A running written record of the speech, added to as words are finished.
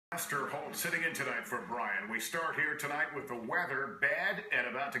Lester Holt sitting in tonight for Brian. We start here tonight with the weather bad and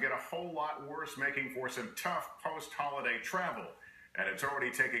about to get a whole lot worse, making for some tough post-holiday travel. And it's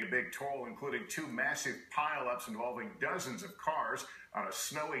already taking a big toll, including two massive pileups involving dozens of cars on a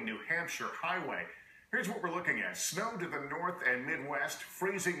snowy New Hampshire highway. Here's what we're looking at. Snow to the north and Midwest,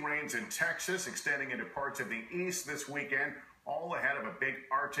 freezing rains in Texas, extending into parts of the east this weekend, all ahead of a big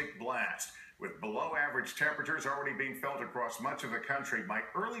Arctic blast. With below-average temperatures already being felt across much of the country, by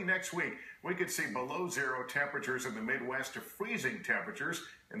early next week, we could see below-zero temperatures in the Midwest to freezing temperatures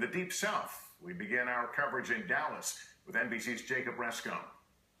in the Deep South. We begin our coverage in Dallas with NBC's Jacob Rescone.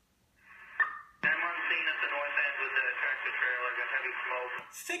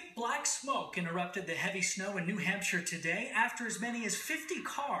 Thick black smoke interrupted the heavy snow in New Hampshire today after as many as 50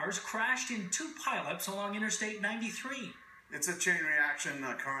 cars crashed in two pileups along Interstate 93. It's a chain reaction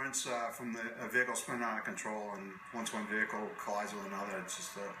occurrence from a vehicle spinning out of control, and once one vehicle collides with another, it's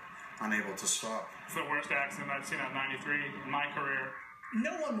just unable to stop. It's the worst accident I've seen on 93 in my career.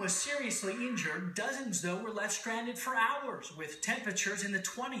 No one was seriously injured. Dozens, though, were left stranded for hours with temperatures in the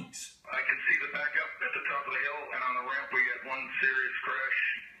 20s. I can see the backup at the top of the hill, and on the ramp we had one serious crash.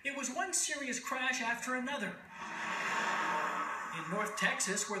 It was one serious crash after another. In North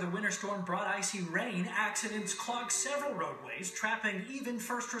Texas, where the winter storm brought icy rain, accidents clogged several roadways, trapping even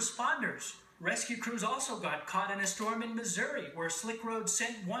first responders. Rescue crews also got caught in a storm in Missouri, where slick roads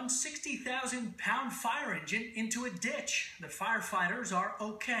sent one 60,000-pound fire engine into a ditch. The firefighters are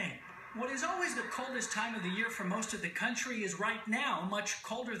okay. What is always the coldest time of the year for most of the country is right now much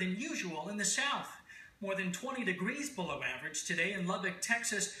colder than usual in the south. More than 20 degrees below average today in Lubbock,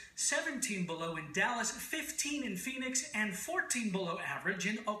 Texas, 17 below in Dallas, 15 in Phoenix, and 14 below average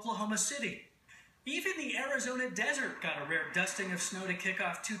in Oklahoma City. Even the Arizona desert got a rare dusting of snow to kick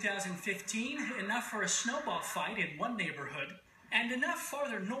off 2015, enough for a snowball fight in one neighborhood, and enough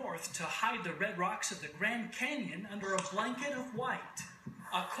farther north to hide the red rocks of the Grand Canyon under a blanket of white.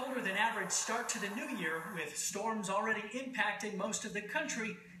 A colder than average start to the new year, with storms already impacting most of the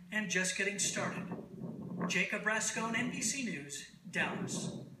country and just getting started. Jacob Rescone, NBC News,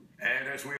 Dallas. And as we